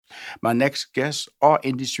My next guests are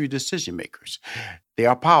industry decision makers. They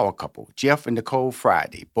are a power couple, Jeff and Nicole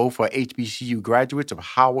Friday. Both are HBCU graduates of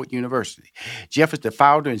Howard University. Jeff is the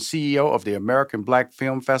founder and CEO of the American Black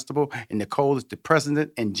Film Festival, and Nicole is the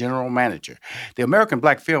president and general manager. The American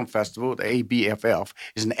Black Film Festival, the ABFF,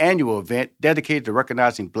 is an annual event dedicated to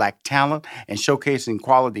recognizing Black talent and showcasing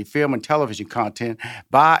quality film and television content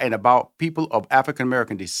by and about people of African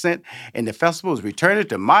American descent. And the festival is returning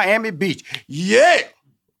to Miami Beach. Yeah!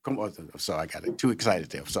 Come on, I'm sorry, I got it too excited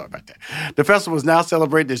there. I'm sorry about that. The festival is now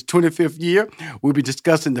celebrating its 25th year. We'll be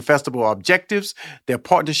discussing the festival objectives, their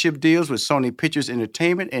partnership deals with Sony Pictures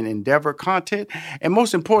Entertainment and Endeavor Content, and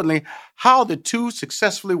most importantly, how the two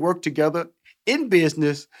successfully work together in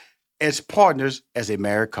business as partners as a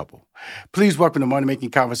married couple. Please welcome to Money Making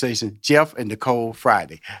Conversation, Jeff and Nicole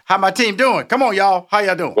Friday. How my team doing? Come on, y'all. How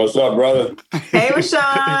y'all doing? What's up, brother? Hey,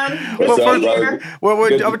 Rashawn. What's up, brother? Well,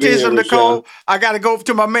 I'm going to tell you something, Nicole. Rashawn. I got to go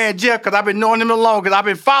to my man, Jeff, because I've been knowing him the longest. I've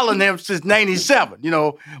been following him since 97. You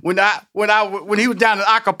know, when he was down in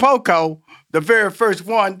Acapulco, the very first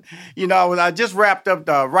one, you know, I just wrapped up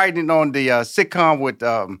writing on the sitcom with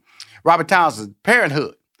Robert Townsend,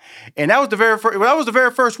 Parenthood. And that was the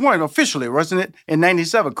very first one officially, wasn't it? In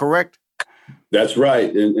 97, correct? That's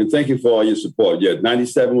right. And thank you for all your support. Yeah,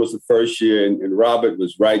 97 was the first year, and Robert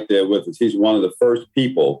was right there with us. He's one of the first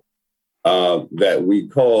people that we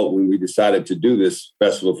called when we decided to do this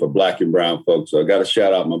festival for Black and brown folks. So I got to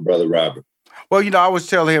shout out my brother, Robert. Well, you know, I was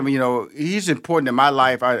telling him, you know, he's important in my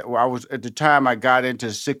life. I was, at the time I got into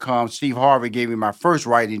sitcom, Steve Harvey gave me my first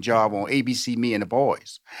writing job on ABC Me and the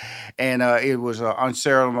Boys. And it was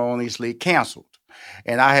unceremoniously canceled.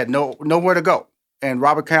 And I had nowhere to go. And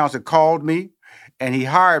Robert Townsend called me and he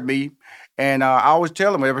hired me. And I always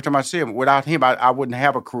tell him every time I see him, without him, I wouldn't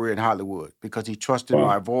have a career in Hollywood because he trusted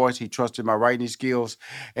my voice. He trusted my writing skills.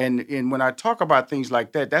 And when I talk about things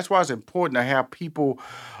like that, that's why it's important to have people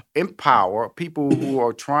in power, people who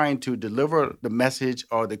are trying to deliver the message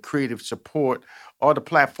or the creative support or the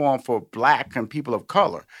platform for Black and people of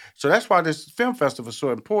color. So that's why this film festival is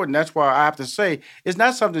so important. That's why I have to say it's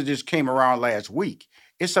not something that just came around last week.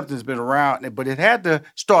 It's something that's been around, but it had to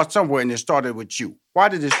start somewhere, and it started with you. Why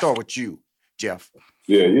did it start with you, Jeff?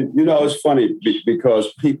 Yeah, you know, it's funny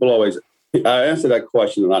because people always, I answer that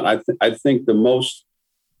question a lot. I think the most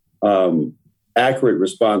accurate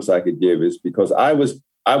response I could give is because I was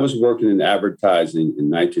working in advertising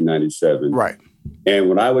in 1997. Right. And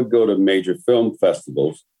when I would go to major film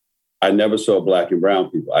festivals, I never saw Black and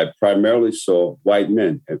brown people. I primarily saw white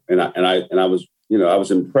men. And I was, you know, I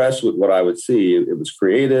was impressed with what I would see. It was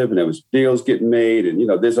creative and there was deals getting made. And, you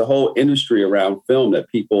know, there's a whole industry around film that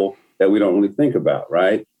we don't really think about,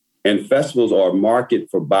 right? And festivals are a market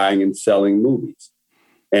for buying and selling movies.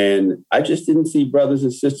 And I just didn't see brothers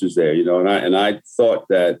and sisters there, you know, and I thought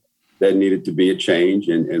that there needed to be a change.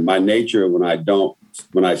 And my nature, when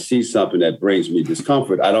I see something that brings me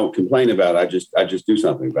discomfort, I don't complain about it. I just do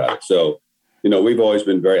something about it. So, you know, we've always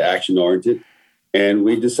been very action oriented. And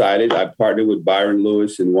we decided, I partnered with Byron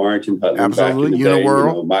Lewis and Warrington Hutton back in the day.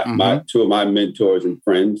 Uniworld. You know, my two of my mentors and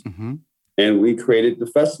friends. Mm-hmm. And we created the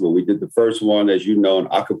festival. We did the first one, as you know, in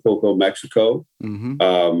Acapulco, Mexico.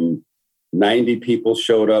 Mm-hmm. 90 people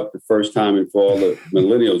showed up the first time, and for all the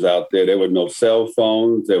millennials out there, there were no cell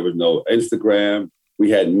phones, there was no Instagram. We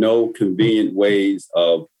had no convenient ways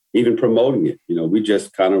of even promoting it. You know, we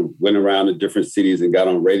just kind of went around to different cities and got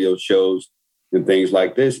on radio shows and things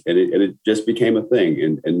like this. And it just became a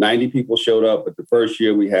thing. And 90 people showed up. But the first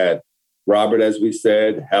year we had Robert, as we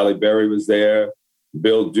said, Halle Berry was there.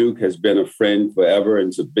 Bill Duke has been a friend forever and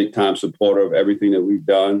is a big time supporter of everything that we've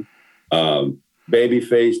done.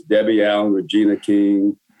 Babyface, Debbie Allen, Regina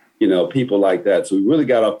King, you know, people like that. So we really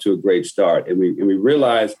got off to a great start. And we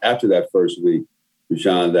realized after that first week,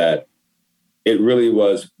 Rashawn, that we really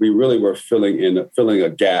were filling a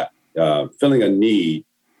gap, filling a need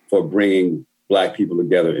for bringing Black people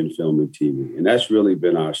together in film and TV. And that's really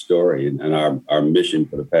been our story and our mission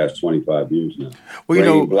for the past 25 years now. Well, you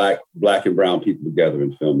know, black and brown people together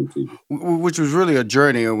in film and TV. Which was really a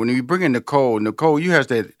journey. And when you bring in Nicole, you have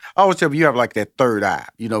that, I always tell you, you have like that third eye,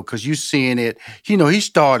 you know, because you seeing it, you know, he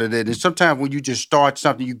started it. And sometimes when you just start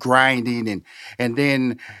something, you grinding and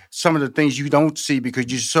then some of the things you don't see because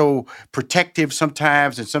you're so protective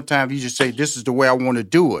sometimes. And sometimes you just say, this is the way I want to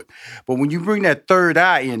do it. But when you bring that third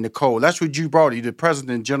eye in, Nicole, that's what you brought. You're the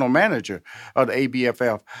president and general manager of the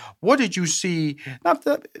ABFF. What did you see?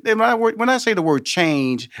 When I say the word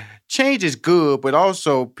change is good, but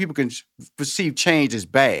also people can perceive change as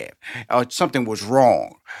bad or something was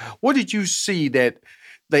wrong. What did you see that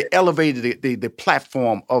they elevated the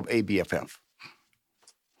platform of ABFF?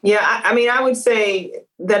 Yeah, I mean, I would say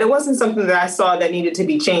that it wasn't something that I saw that needed to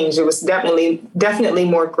be changed. It was definitely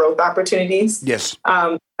more growth opportunities. Yes.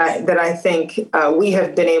 That I think we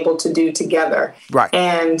have been able to do together. Right.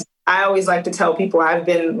 And I always like to tell people I've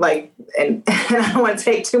been like, and I don't want to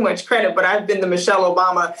take too much credit, but I've been the Michelle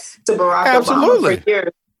Obama to Barack Obama for years.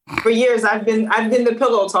 For years, I've been the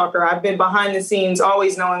pillow talker. I've been behind the scenes,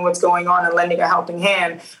 always knowing what's going on and lending a helping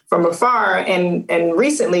hand from afar. And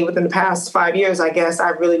recently, within the past 5 years, I guess,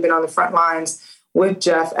 I've really been on the front lines with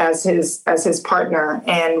Jeff as his partner.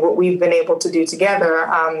 And what we've been able to do together,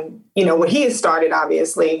 what he has started,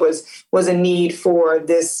 obviously, was a need for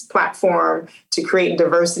this platform to create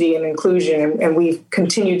diversity and inclusion. And we've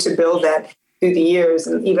continued to build that through the years.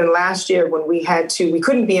 And even last year when we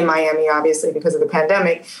couldn't be in Miami, obviously, because of the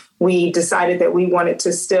pandemic, we decided that we wanted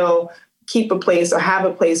to still keep a place or have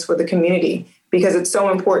a place for the community, because it's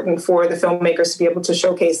so important for the filmmakers to be able to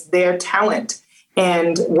showcase their talent.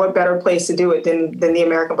 And what better place to do it than the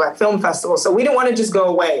American Black Film Festival? So we didn't want to just go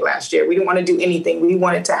away last year. We didn't want to do anything. We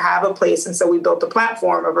wanted to have a place. And so we built a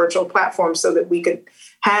virtual platform, so that we could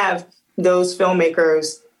have those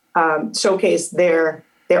filmmakers showcase their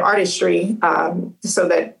artistry, so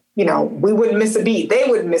that, we wouldn't miss a beat. They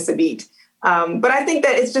wouldn't miss a beat. But I think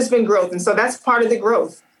that it's just been growth. And so that's part of the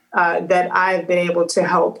growth that I've been able to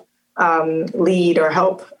help lead or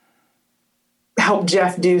help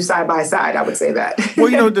Jeff do side by side. I would say that.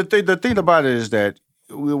 Well, the thing about it is that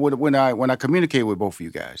when I communicate with both of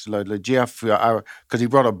you guys, like Jeff, because he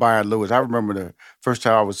brought up Byron Lewis. I remember the first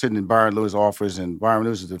time I was sitting in Byron Lewis' office, and Byron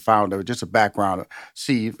Lewis is the founder, just a background.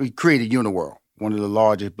 He created Uniworld, one of the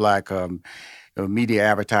largest Black media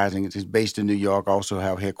advertising. It's based in New York, also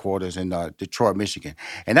have headquarters in Detroit, Michigan.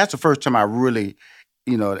 And that's the first time I really,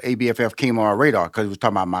 the ABFF came on our radar, because he was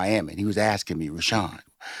talking about Miami. And he was asking me, Rashawn,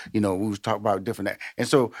 we was talking about different. And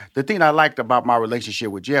so the thing I liked about my relationship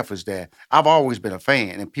with Jeff is that I've always been a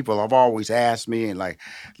fan, and people have always asked me, and like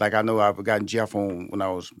I know I've gotten Jeff on when I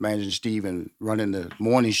was managing Steve and running the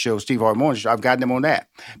morning show, Steve Harvey Morning Show. I've gotten him on that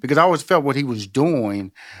because I always felt what he was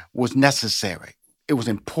doing was necessary. It was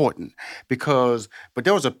important but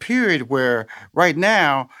there was a period where right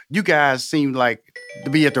now you guys seem like to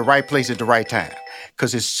be at the right place at the right time,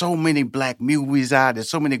 because there's so many Black movies out, there's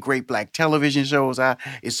so many great Black television shows out,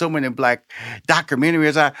 there's so many Black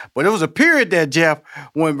documentaries out. But there was a period there, Jeff,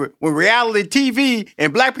 when reality TV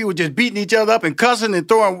and Black people just beating each other up and cussing and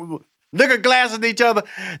throwing liquor glasses at each other.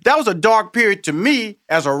 That was a dark period to me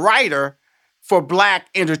as a writer for Black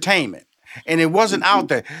entertainment, and it wasn't out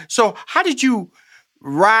there. So how did you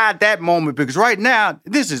ride that moment? Because right now,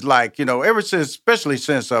 this is like, ever since, especially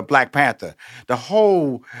since Black Panther, the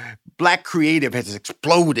whole Black creative has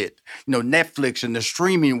exploded, Netflix and the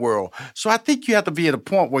streaming world. So I think you have to be at a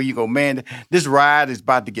point where you go, man, this ride is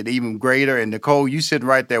about to get even greater. And Nicole, you sitting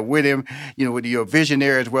right there with him, with your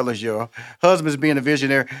visionary as well as your husband's being a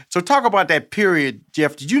visionary. So talk about that period,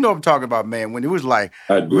 Jeff. Did you know what I'm talking about, man, when it was like,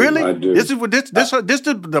 I do, really? I do. This is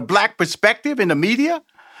the Black perspective in the media?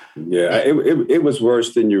 Yeah, it was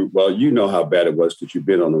worse than you know how bad it was because you've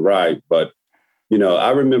been on the ride. But, I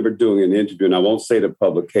remember doing an interview, and I won't say the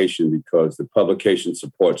publication because the publication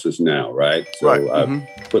supports us now, right? So right.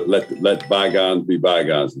 Let bygones be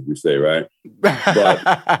bygones, as we say, right? But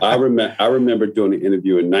I remember doing an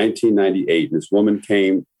interview in 1998. This woman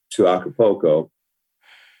came to Acapulco,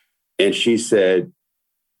 and she said,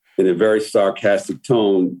 in a very sarcastic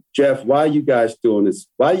tone, Jeff, why are you guys doing this?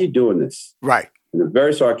 Why are you doing this? Right. In a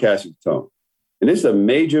very sarcastic tone. And this is a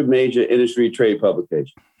major industry trade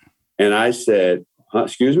publication. And I said,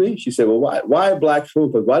 excuse me? She said, well, why a Black film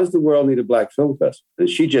festival? Why does the world need a Black film festival? And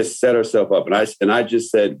she just set herself up. And I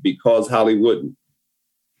just said, because Hollywood.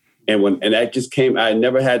 And that just came, I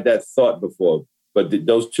never had that thought before, but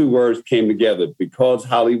those two words came together, because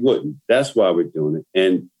Hollywood. That's why we're doing it.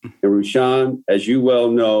 And Rushion, as you well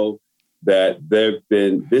know, that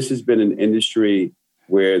this has been an industry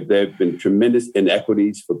where there have been tremendous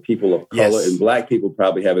inequities for people of color, and Black people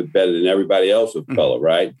probably have it better than everybody else of color,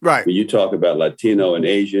 right? Right. When you talk about Latino and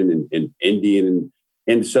Asian and Indian,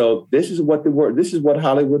 and so this is what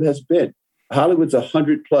Hollywood has been. Hollywood's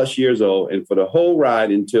 100+ years old, and for the whole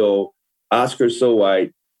ride until Oscar's So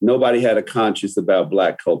White, nobody had a conscience about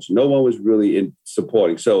Black culture. No one was really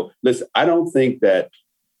supporting. So listen, I don't think that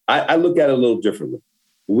I look at it a little differently.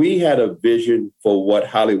 We had a vision for what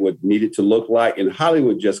Hollywood needed to look like, and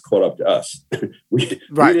Hollywood just caught up to us. We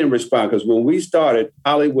didn't respond, because when we started,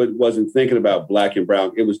 Hollywood wasn't thinking about Black and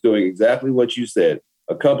brown. It was doing exactly what you said.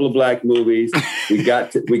 A couple of Black movies. We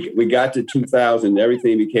got to 2000.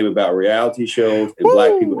 Everything became about reality shows and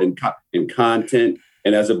Black people and content.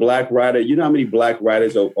 And as a Black writer, you know how many Black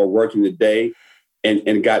writers are working today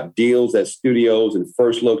and got deals at studios and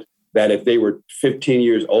first looks that if they were 15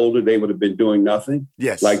 years older, they would have been doing nothing.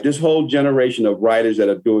 Yes. Like this whole generation of writers that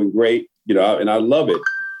are doing great, you know, and I love it.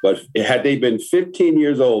 But had they been 15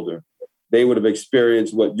 years older, they would have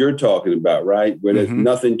experienced what you're talking about, right? Where there's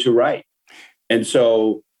nothing to write. And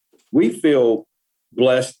so we feel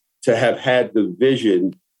blessed to have had the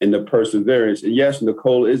vision and the perseverance. And yes,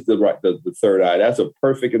 Nicole is the third eye. That's a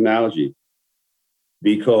perfect analogy,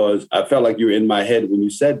 because I felt like you were in my head when you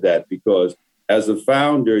said that, because as a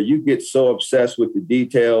founder, you get so obsessed with the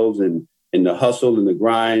details and the hustle and the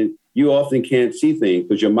grind. You often can't see things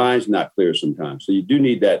because your mind's not clear sometimes. So you do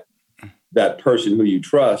need that person who you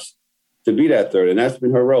trust to be that third. And that's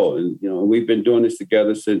been her role. And, you know, we've been doing this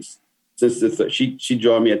together since she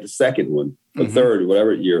joined me at the second one, the third,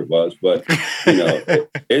 whatever year it was. But, you know,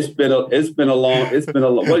 it's been a long,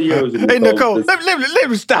 what year was it, Nicole? Hey, Nicole, let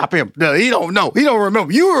me stop him. No, he don't know. He don't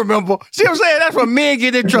remember. You remember. See what I'm saying? That's when men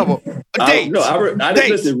get in trouble. I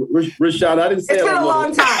didn't listen, Rashad. I didn't say it's been a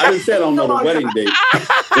long time. I didn't say I don't know the wedding date.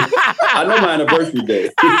 I know my anniversary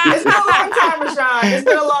date. It's been a long time, Rashad. It's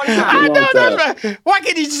been a long time. I know that's right. Why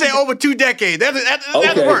can't you just say over 2 decades?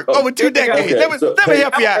 That'll work. Over 2 decades. Okay. Let me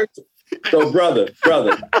help you out. So, brother,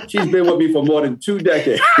 she's been with me for more than 2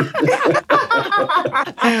 decades. Just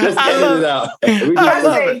edit it out. That's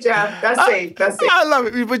safe, Jeff. That's safe. I love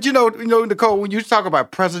it. But, you know, Nicole, when you talk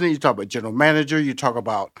about president, you talk about general manager, you talk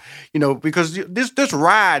about, you know, because this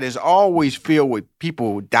ride is always filled with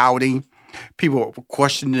people doubting, people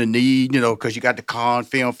questioning the need, you know, because you got the Cannes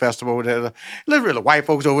Film Festival over there. Literally, the white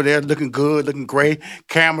folks over there looking good, looking great,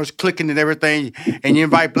 cameras clicking and everything. And you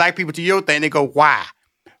invite black people to your thing, they go, why?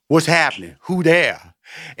 What's happening? Who there?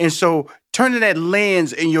 And so turning that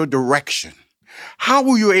lens in your direction, how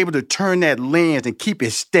were you able to turn that lens and keep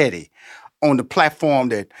it steady on the platform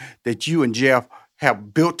that you and Jeff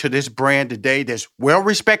have built to this brand today that's well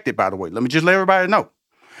respected, by the way? Let me just let everybody know.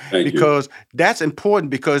 Because that's important,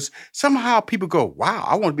 because somehow people go, wow,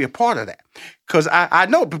 I want to be a part of that. Because I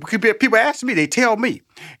know people ask me, they tell me.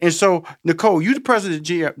 And so, Nicole, you the president,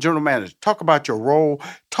 general manager, talk about your role,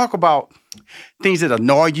 talk about things that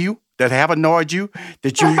annoy you, that have annoyed you,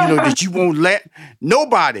 that that you won't let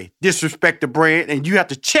nobody disrespect the brand, and you have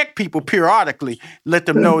to check people periodically, let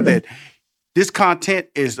them know that this content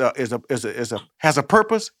has a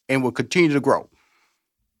purpose and will continue to grow.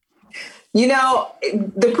 You know,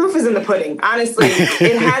 the proof is in the pudding. Honestly,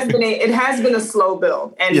 it has been a slow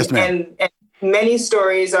build, and yes, ma'am. and many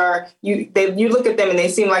stories are you look at them and they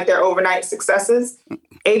seem like they're overnight successes.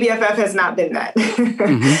 ABFF has not been that.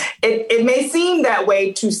 It may seem that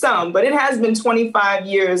way to some, but it has been 25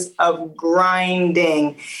 years of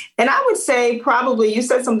grinding. And I would say probably, you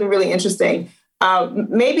said something really interesting.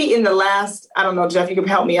 Maybe in the last, I don't know, Jeff, you could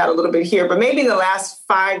help me out a little bit here, but maybe in the last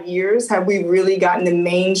 5 years, have we really gotten the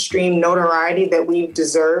mainstream notoriety that we've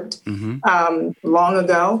deserved long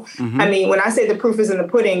ago? I mean, when I say the proof is in the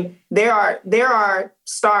pudding, there are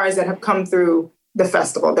stars that have come through the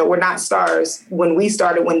festival that were not stars when we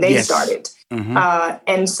started, when they started.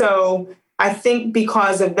 And so I think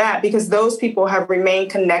because of that, because those people have remained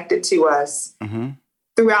connected to us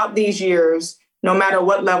throughout these years, no matter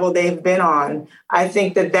what level they've been on, I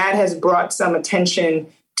think that has brought some attention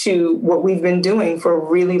to what we've been doing for a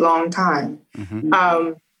really long time.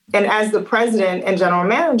 And as the president and general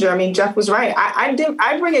manager, I mean, Jeff was right.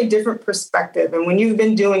 I bring a different perspective. And when you've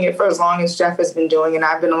been doing it for as long as Jeff has been doing, and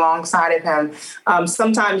I've been alongside of him,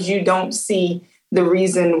 sometimes you don't see the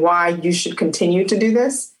reason why you should continue to do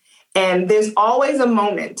this. And there's always a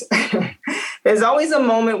moment. There's always a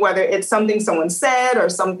moment, whether it's something someone said or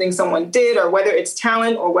something someone did, or whether it's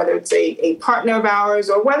talent, or whether it's a partner of ours,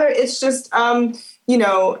 or whether it's just, an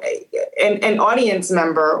audience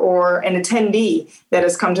member or an attendee that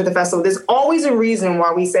has come to the festival. There's always a reason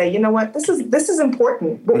why we say, you know what, this is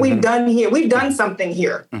important. What we've done here, we've done something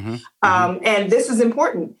here. And this is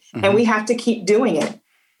important. And we have to keep doing it.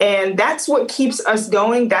 And that's what keeps us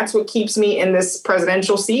going. That's what keeps me in this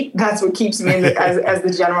presidential seat. That's what keeps me as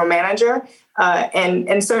the general manager.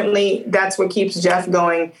 And certainly that's what keeps Jeff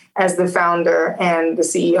going as the founder and the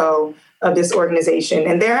CEO of this organization.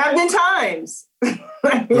 And there have been times,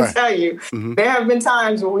 let me tell you, there have been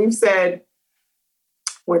times where we've said,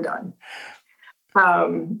 we're done.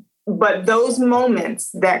 But those moments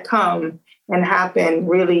that come and happen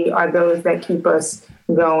really are those that keep us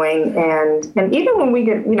going. And even when we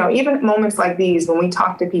get, even moments like these, when we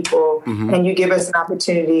talk to people and you give us an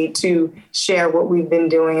opportunity to share what we've been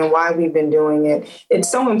doing and why we've been doing it,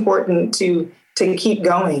 it's so important to keep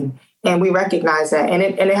going. And we recognize that. And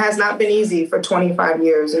it has not been easy for 25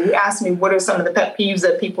 years. And you asked me, what are some of the pet peeves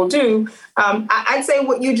that people do? I'd say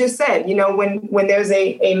what you just said. When there's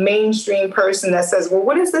a mainstream person that says, well,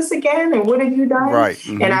 what is this again? And what have you done? Right.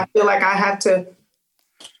 Mm-hmm. And I feel like I have to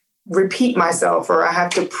repeat myself, or I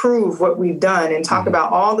have to prove what we've done and talk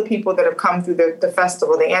about all the people that have come through the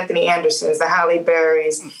festival, the Anthony Andersons, the Halle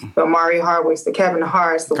Berrys, the Amari Hardwicks, the Kevin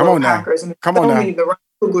Harts, the Will Packers, and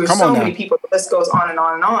so many people. The list goes on and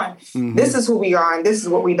on and on. Mm-hmm. This is who we are, and this is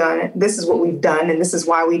what we've done. This is what we've done, and this is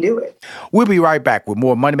why we do it. We'll be right back with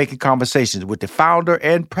more Money-Making Conversations with the founder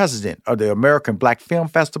and president of the American Black Film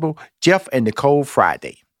Festival, Jeff and Nicole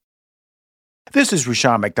Friday. This is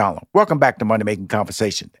Rushion McDonald. Welcome back to Money Making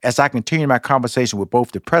Conversation. As I continue my conversation with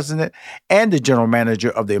both the president and the general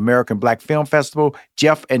manager of the American Black Film Festival,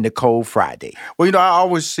 Jeff and Nicole Friday. Well, I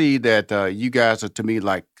always see that you guys are, to me,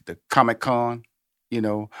 like the Comic-Con,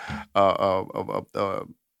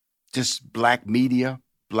 just black media,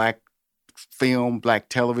 black film, black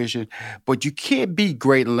television. But you can't be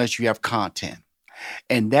great unless you have content.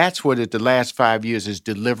 And that's what the last 5 years is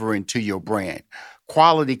delivering to your brand.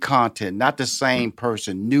 Quality content, not the same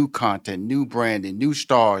person, new content, new branding, new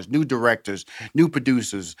stars, new directors, new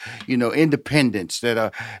producers, independents that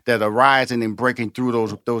are rising and breaking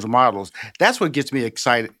through those models. That's what gets me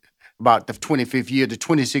excited about the 25th year, the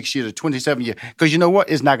 26th year, the 27th year. Because you know what?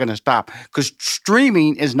 It's not going to stop. Because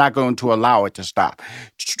streaming is not going to allow it to stop.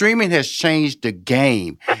 Streaming has changed the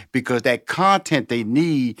game because that content they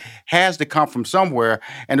need has to come from somewhere.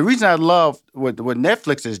 And the reason I love what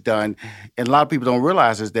Netflix has done, and a lot of people don't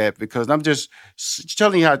realize, is that because I'm just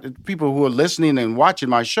telling you how people who are listening and watching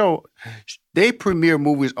my show, they premiere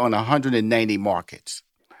movies on 190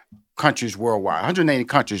 countries worldwide, 180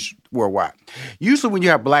 countries worldwide. Usually when you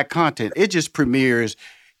have black content, it just premieres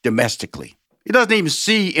domestically. It doesn't even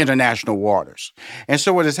see international waters. And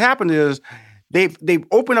so what has happened is they've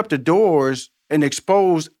opened up the doors and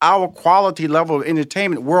exposed our quality level of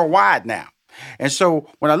entertainment worldwide now. And so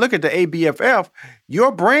when I look at the ABFF,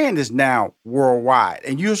 your brand is now worldwide,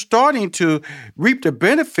 and you're starting to reap the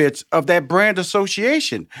benefits of that brand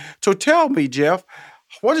association. So tell me, Jeff,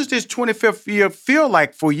 what does this 25th year feel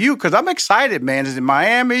like for you? Because I'm excited, man. It's in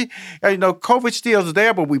Miami. COVID still is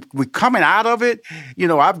there, but we're coming out of it.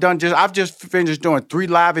 I've just finished doing 3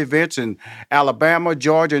 live events in Alabama,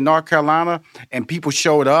 Georgia, and North Carolina, and people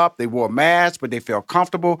showed up. They wore masks, but they felt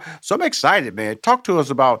comfortable. So I'm excited, man. Talk to us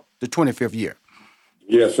about the 25th year.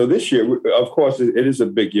 Yeah, so this year, of course, it is a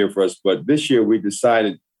big year for us, but this year we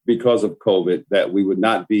decided, because of COVID, that we would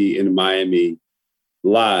not be in Miami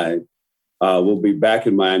live. We'll be back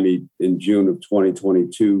in Miami in June of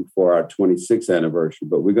 2022 for our 26th anniversary.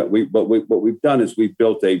 But what we've done is we've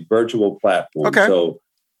built a virtual platform. Okay. So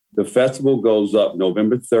the festival goes up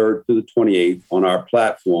November 3rd to the 28th on our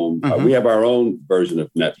platform. Mm-hmm. We have our own version of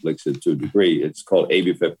Netflix to a degree. It's called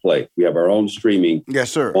ABFF Play. We have our own streaming,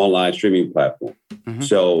 online streaming platform. Mm-hmm.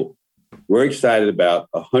 So we're excited about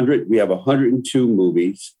 100. We have 102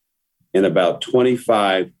 movies and about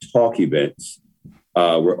 25 talk events.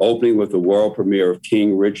 We're opening with the world premiere of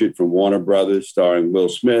King Richard from Warner Brothers, starring Will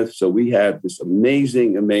Smith. So we have this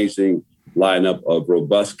amazing lineup of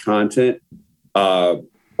robust content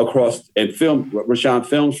across and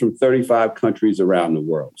films from 35 countries around the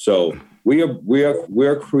world. So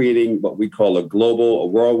we're creating what we call a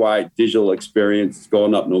worldwide digital experience. It's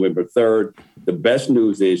going up November 3rd. The best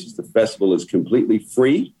news is the festival is completely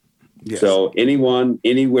free. Yes. So anyone,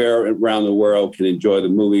 anywhere around the world can enjoy the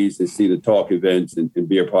movies and see the talk events and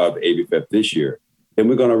be a part of ABFF this year. And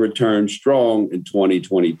we're going to return strong in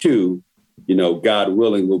 2022. God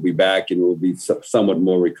willing, we'll be back and we'll be somewhat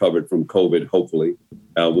more recovered from COVID, hopefully.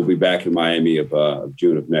 We'll be back in Miami of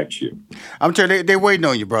June of next year. I'm telling you, they're waiting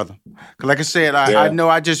on you, brother. Because like I said, I know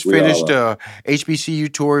I just finished a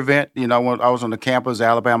HBCU tour event. I was on the campus of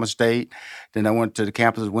Alabama State. Then I went to the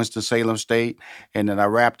campus of Winston-Salem State. And then I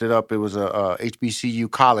wrapped it up. It was a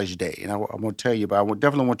HBCU college day. And I'm going to tell you, but I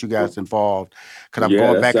definitely want you guys involved because I'm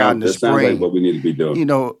going back out in the spring. That sounds like what we need to be doing.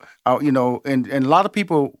 And a lot of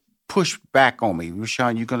people push back on me.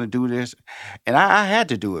 Rushion, you going to do this? And I had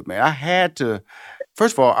to do it, man. I had to.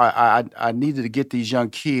 First of all, I needed to get these young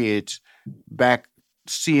kids back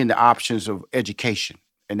seeing the options of education.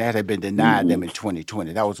 And that had been denied them in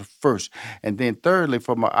 2020. That was the first. And then thirdly,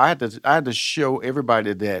 I had to show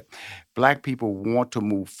everybody that Black people want to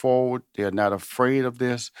move forward. They're not afraid of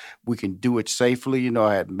this. We can do it safely.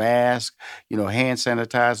 I had masks, hand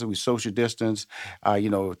sanitizer. We social distance.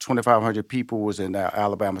 2,500 people was in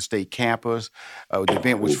Alabama State campus. The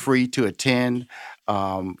event was free to attend.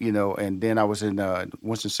 And then I was in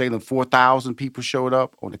Winston-Salem. 4,000 people showed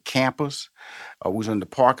up on the campus. We was in the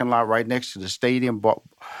parking lot right next to the stadium,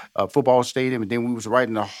 football stadium, and then we was right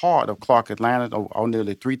in the heart of Clark, Atlanta.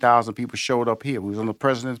 Nearly 3,000 people showed up here. We was on the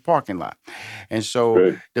president's parking lot. And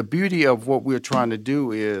so the beauty of what we're trying to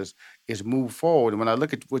do is move forward. And when I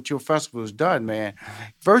look at what your festival has done, man,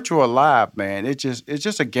 virtual live, man, it's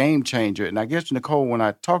just a game changer. And I guess, Nicole, when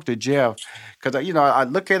I talk to Jeff, because I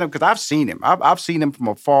look at him because I've seen him. I've seen him from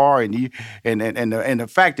afar, and the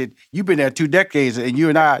fact that you've been there 2 decades, and you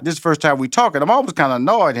and I, this is the first time we talking, I'm always kind of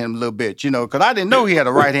annoyed at him a little bit, because I didn't know he had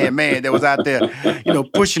a right hand man that was out there,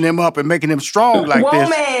 pushing him up and making him strong like this.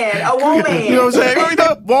 A woman. You know what I'm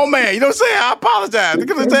saying? Woman. You know what I'm saying? I apologize. You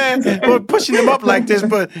know what I'm saying? For pushing him up like this,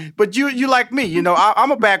 but you like me,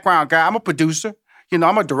 I'm a background guy. I'm a producer.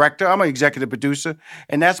 I'm a director. I'm an executive producer,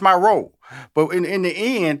 and that's my role. But in the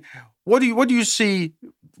end, what do you see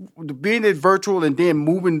being it virtual and then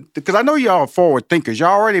moving? Because I know y'all are forward thinkers. Y'all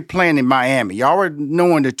already playing in Miami. Y'all already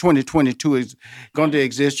knowing that 2022 is going to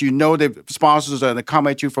exist. You know that sponsors are going to come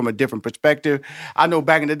at you from a different perspective. I know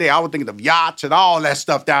back in the day, I was thinking of yachts and all that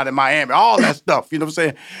stuff down in Miami, all that stuff. You know what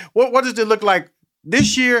I'm saying? What does it look like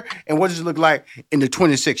this year, and what does it look like in the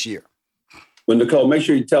 26th year? Well, Nicole, make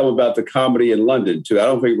sure you tell them about the comedy in London, too. I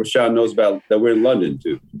don't think Rashawn knows about that we're in London,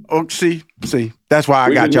 too. Oh, see, that's why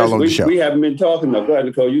I got y'all on the show. We haven't been talking, though. Go ahead,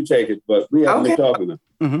 Nicole, you take it, but we haven't been talking, though.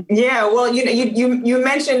 Mm-hmm. Yeah, well, you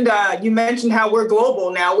mentioned how we're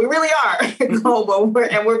global now. We really are global,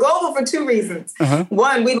 and we're global for 2 reasons. Uh-huh.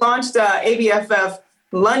 One, we launched ABFF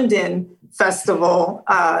London Festival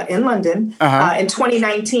in London in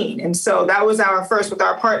 2019, and so that was our first with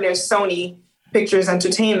our partners Sony Pictures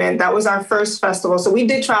Entertainment. That was our first festival. So we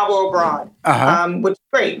did travel abroad, which is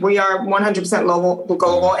great. We are 100%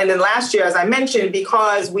 global. And then last year, as I mentioned,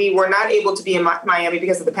 because we were not able to be in Miami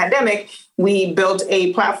because of the pandemic, we built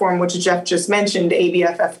a platform, which Jeff just mentioned,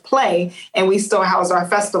 ABFF Play, and we still house our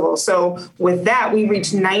festival. So with that, we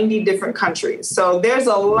reached 90 different countries. So there's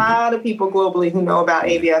a lot of people globally who know about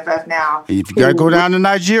ABFF now. You got to go down to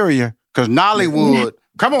Nigeria, because Nollywood,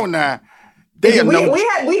 come on now. We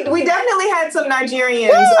definitely had some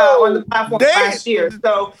Nigerians on the platform last year.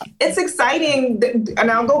 So it's exciting.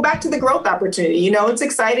 And I'll go back to the growth opportunity. It's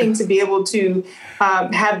exciting to be able to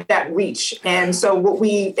have that reach. And so what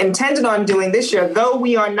we intended on doing this year, though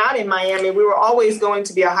we are not in Miami, we were always going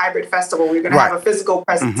to be a hybrid festival. We were going to have a physical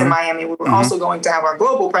presence in Miami. We were also going to have our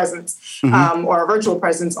global presence or a virtual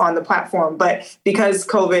presence on the platform. But because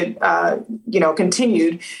COVID,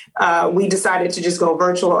 continued, we decided to just go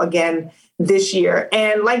virtual again this year.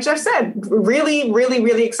 And like Jeff said, really, really,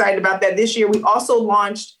 really excited about that. This year, we also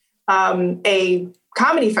launched a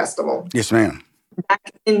comedy festival. Yes, ma'am.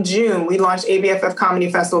 Back in June, we launched ABFF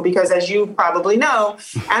Comedy Festival because, as you probably know,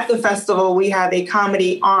 at the festival, we have a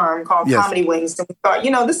comedy arm called Comedy Wings. And we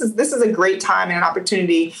thought, this is a great time and an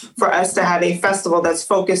opportunity for us to have a festival that's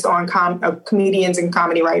focused on comedians and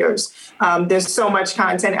comedy writers. There's so much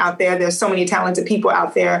content out there. There's so many talented people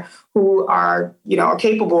out there who are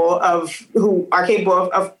capable of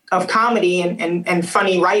comedy and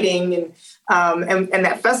funny writing and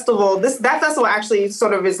that festival. That festival actually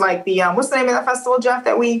sort of is like the what's the name of that festival, Jeff,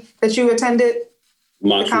 that you attended?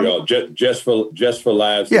 Montreal, just for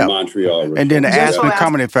Laughs in Montreal, and then the Aspen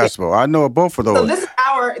Comedy Festival. I know both of those. So this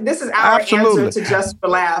is our answer to Just for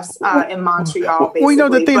Laughs in Montreal. Basically. Well,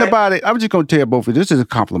 the thing about it, I'm just going to tell both of you. This is a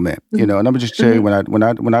compliment, and I'm just tell you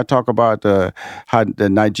when I talk about how the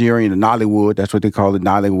Nigerian, the Nollywood, that's what they call it,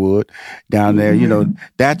 Nollywood down there.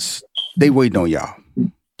 That's they waiting on y'all.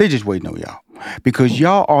 They just waiting on y'all because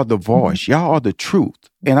y'all are the voice. Y'all are the truth.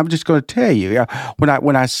 And I'm just going to tell you,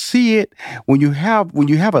 when I see it, when you have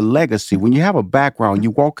a legacy, when you have a background,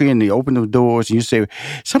 you walk in, you open the doors, and you say,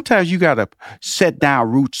 sometimes you got to set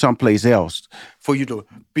down roots someplace else for you to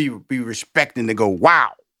be respecting and go,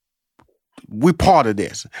 wow, we're part of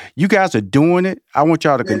this. You guys are doing it. I want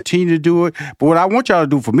y'all to continue to do it. But what I want y'all to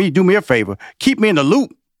do for me, do me a favor, keep me in the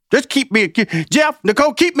loop. Just Jeff,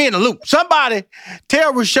 Nicole, keep me in the loop. Somebody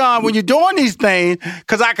tell Rashawn when you're doing these things,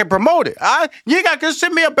 because I can promote it. You got to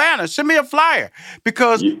send me a banner, send me a flyer,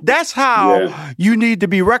 because that's how you need to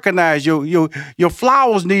be recognized. Your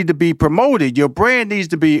flowers need to be promoted. Your brand needs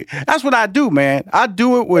to be. That's what I do, man. I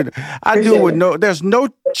do it with no. There's no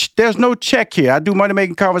check here. I do money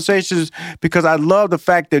making conversations because I love the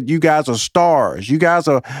fact that you guys are stars. You guys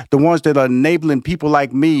are the ones that are enabling people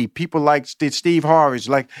like me, people like Steve Harvey's,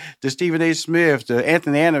 like the Stephen A. Smith, the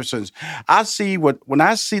Anthony Andersons.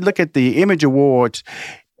 Look at the Image Awards,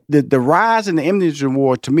 the rise in the Image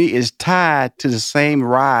Award to me is tied to the same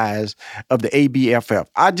rise of the ABFF.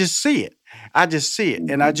 I just see it.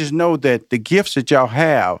 And I just know that the gifts that y'all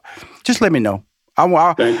have, just let me know.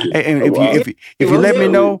 Thank you. And if you let me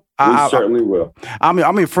know, we certainly will. I'm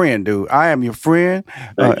your friend, dude. I am your friend.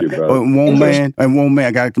 Thank you, brother. One man.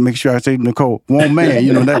 I got to make sure I say Nicole. One man.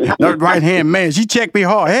 You know that right hand man. She checked me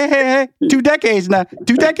hard. Hey. 2 decades now.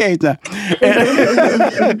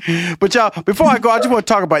 But y'all, before I go, I just want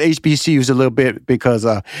to talk about HBCUs a little bit because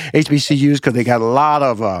HBCUs, because they got a lot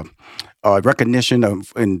of recognition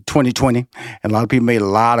in 2020, and a lot of people made a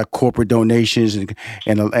lot of corporate donations,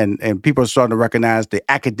 and people are starting to recognize the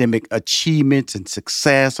academic achievements and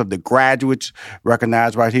success of the graduates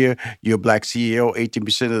recognized right here. You're a Black CEO.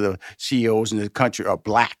 18% of the CEOs in the country are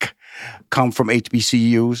Black. Come from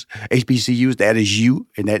HBCUs, that is you,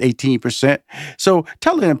 and that 18%. So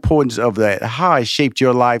tell the importance of that, how it shaped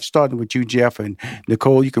your life, starting with you, Jeff, and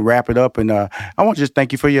Nicole. You can wrap it up. And I want to just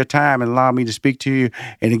thank you for your time and allow me to speak to you.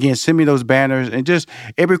 And again, send me those banners. And just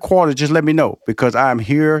every quarter, just let me know, because I'm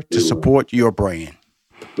here to support your brand.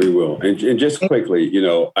 We will. And just quickly,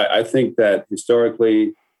 I think that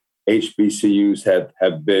historically, HBCUs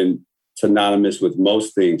have been synonymous with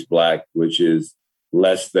most things Black, which is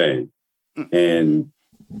less than.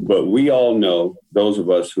 But we all know, those of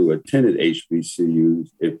us who attended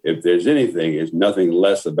HBCUs, if there's anything, it's nothing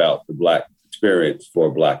less about the Black experience for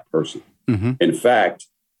a Black person. Mm-hmm. In fact,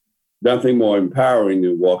 nothing more empowering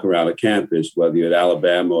than walk around a campus, whether you're at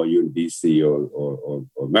Alabama or you're in DC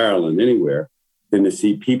or Maryland, anywhere, than to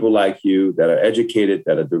see people like you that are educated,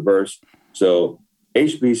 that are diverse. So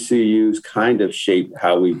HBCUs kind of shape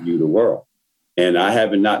how we view the world. And I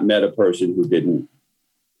haven't not met a person who didn't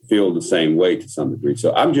feel the same way to some degree.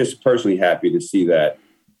 So I'm just personally happy to see that.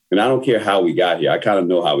 And I don't care how we got here. I kind of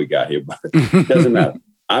know how we got here, but it doesn't matter.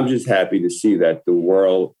 I'm just happy to see that the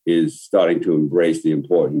world is starting to embrace the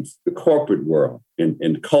importance, the corporate world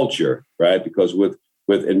and culture, right? Because with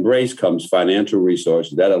embrace comes financial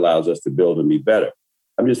resources that allows us to build and be better.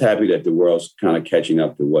 I'm just happy that the world's kind of catching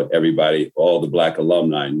up to what everybody, all the Black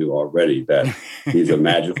alumni knew already, that these are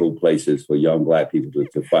magical places for young Black people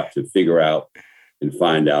to figure out and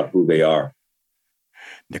find out who they are.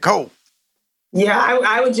 Nicole. Yeah,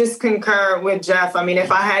 I would just concur with Jeff. I mean,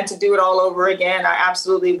 if I had to do it all over again, I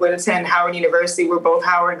absolutely would attend Howard University. We're both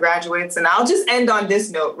Howard graduates. And I'll just end on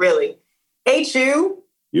this note, really. HU.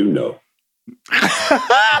 You know.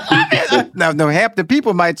 Now, Hampton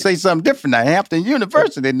people might say something different now. Hampton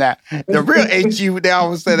University now. The real HU, they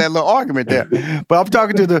always say that little argument there. But I'm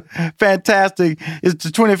talking to the fantastic, it's the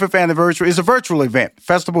 25th anniversary. It's a virtual event.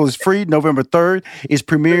 Festival is free, November 3rd. It's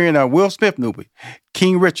premiering a Will Smith movie,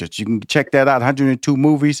 King Richard. You can check that out, 102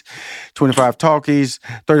 movies, 25 talkies,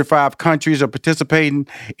 35 countries are participating.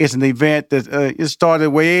 It's an event that it started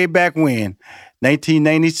way back when,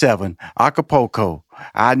 1997, Acapulco.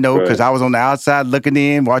 I know because I was on the outside looking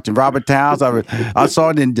in, watching Robert Towns. I saw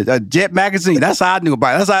it in Jet magazine. That's how I knew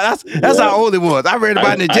about it. That's how old it was. I read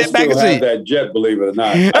about it in the Jet magazine. I still have that Jet, believe it or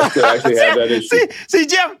not. I still actually have that issue. See,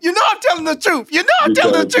 Jeff, you know I'm telling the truth. I'm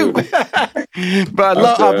telling the truth. But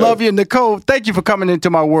I love you, Nicole. Thank you for coming into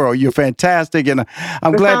my world. You're fantastic, and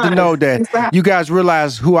I'm glad to know that you guys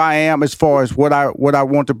realize who I am as far as what I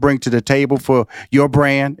want to bring to the table for your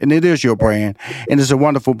brand, and it is your brand, and it's a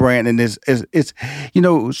wonderful brand, and it's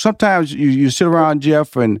sometimes you sit around,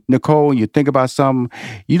 Jeff and Nicole, and you think about something,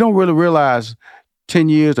 you don't really realize 10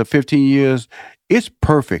 years or 15 years, it's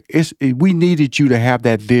perfect. We needed you to have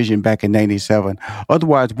that vision back in 97.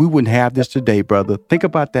 Otherwise, we wouldn't have this today, brother. Think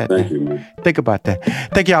about that. Thank you, man. Think about that.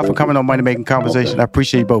 Thank y'all for coming on Money Making Conversation. Okay. I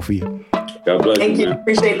appreciate both of you. God bless Thank you. Man.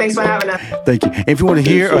 Appreciate it. Thanks for having us. Thank you. If you want to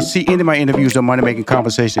hear or see any of my interviews on Money Making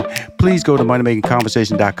Conversation, please go to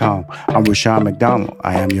moneymakingconversation.com. I'm Rushion McDonald.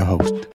 I am your host.